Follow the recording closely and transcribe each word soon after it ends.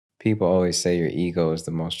People always say your ego is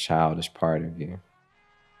the most childish part of you.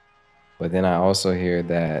 But then I also hear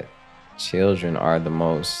that children are the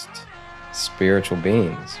most spiritual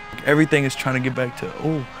beings. Everything is trying to get back to,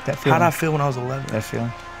 oh, how did I feel when I was 11? That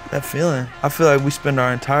feeling. That feeling. I feel like we spend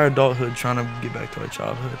our entire adulthood trying to get back to our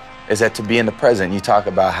childhood. Is that to be in the present. You talk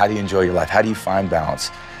about how do you enjoy your life, how do you find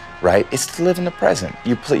balance, right? It's to live in the present.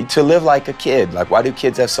 To live like a kid. Like, why do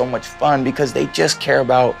kids have so much fun? Because they just care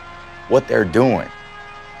about what they're doing.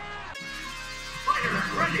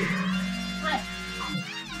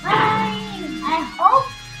 I hope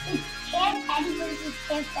it's Camp Patty versus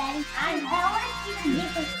Camp Patty. I want to see the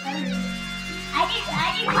different colors. I did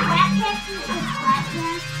Snapchat to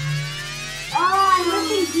Snapchat. Oh, I'm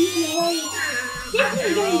looking DNA. This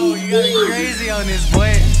is gonna be you got me crazy on this,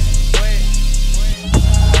 boy.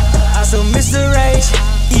 I still miss the rage,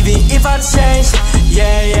 even if I change.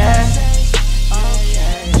 Yeah, yeah.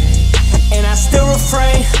 And I still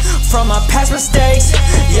refrain from my past mistakes.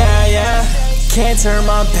 Yeah, yeah. Can't turn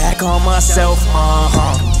my back on myself,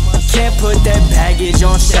 Can't put that baggage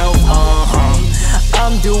on shelf,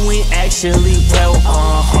 I'm doing actually well,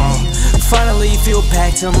 Finally feel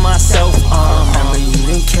back to myself,